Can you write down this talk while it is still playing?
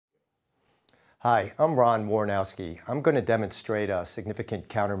Hi, I'm Ron Warnowski. I'm going to demonstrate a significant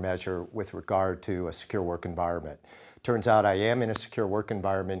countermeasure with regard to a secure work environment. Turns out I am in a secure work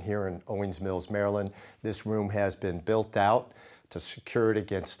environment here in Owings Mills, Maryland. This room has been built out to secure it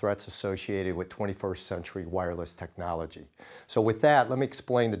against threats associated with 21st century wireless technology. So with that, let me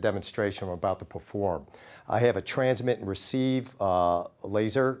explain the demonstration I'm about to perform. I have a transmit and receive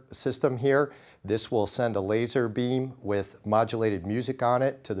laser system here. This will send a laser beam with modulated music on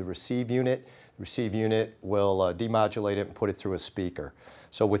it to the receive unit. The receive unit will demodulate it and put it through a speaker.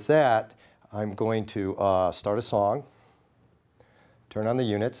 So with that, I'm going to start a song, turn on the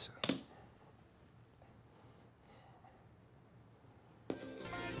units.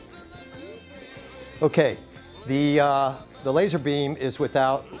 Okay, the laser beam is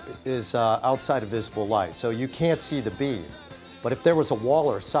outside of visible light, so you can't see the beam. But if there was a wall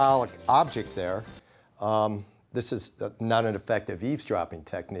or a solid object there, this is not an effective eavesdropping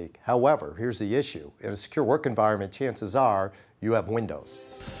technique. However, here's the issue. In a secure work environment, chances are you have windows.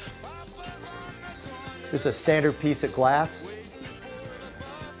 Here's a standard piece of glass.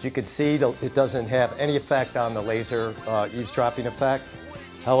 As you can see, it doesn't have any effect on the laser eavesdropping effect.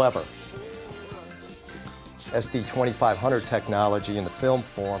 However, SD2500 technology in the film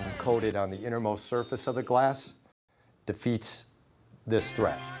form coated on the innermost surface of the glass defeats this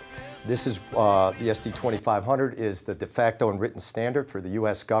threat. This is the SD2500 is the de facto and written standard for the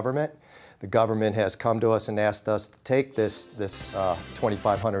U.S. government. The government has come to us and asked us to take this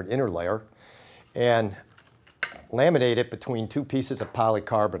 2500 inner layer and laminate it between two pieces of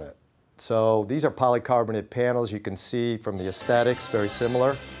polycarbonate. So these are polycarbonate panels. You can see from the aesthetics, very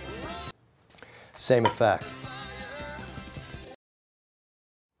similar. Same effect.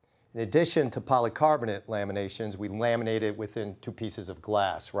 In addition to polycarbonate laminations, we laminate it within two pieces of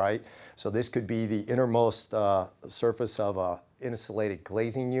glass, right? So this could be the innermost surface of an insulated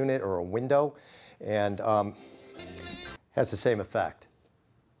glazing unit or a window, and has the same effect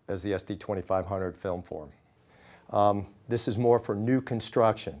as the SD2500 film form. This is more for new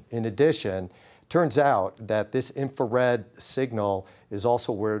construction. In addition, turns out that this infrared signal is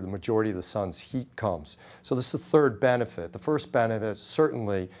also where the majority of the sun's heat comes. So this is the third benefit. The first benefit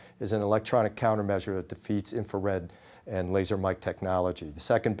certainly is an electronic countermeasure that defeats infrared and laser mic technology. The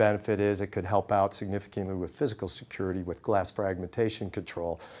second benefit is it could help out significantly with physical security with glass fragmentation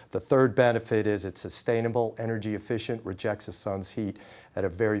control. The third benefit is it's sustainable, energy efficient, rejects the sun's heat at a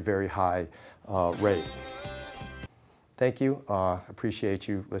very, very high rate. Thank you. Appreciate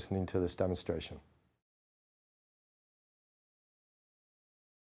you listening to this demonstration.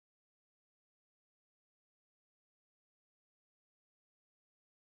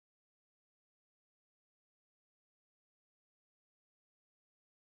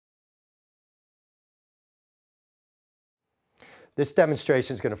 This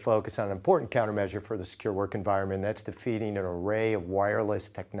demonstration is going to focus on an important countermeasure for the secure work environment. That's defeating an array of wireless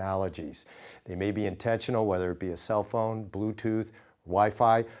technologies. They may be intentional, whether it be a cell phone, Bluetooth,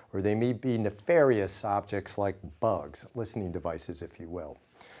 Wi-Fi, or they may be nefarious objects like bugs, listening devices, if you will.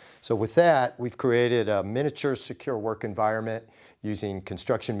 So with that, we've created a miniature secure work environment using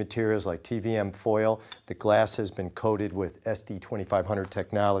construction materials like TVM foil. The glass has been coated with SD2500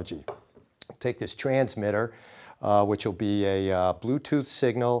 technology. Take this transmitter, which will be a Bluetooth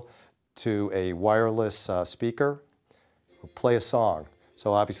signal to a wireless speaker. We'll play a song.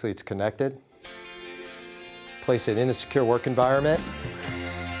 So obviously it's connected. Place it in the secure work environment.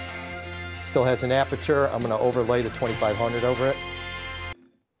 Still has an aperture. I'm going to overlay the 2500 over it.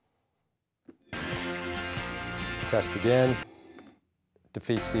 Test again.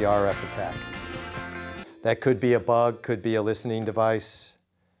 Defeats the RF attack. That could be a bug, could be a listening device,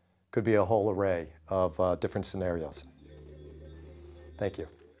 could be a whole array of different scenarios. Thank you.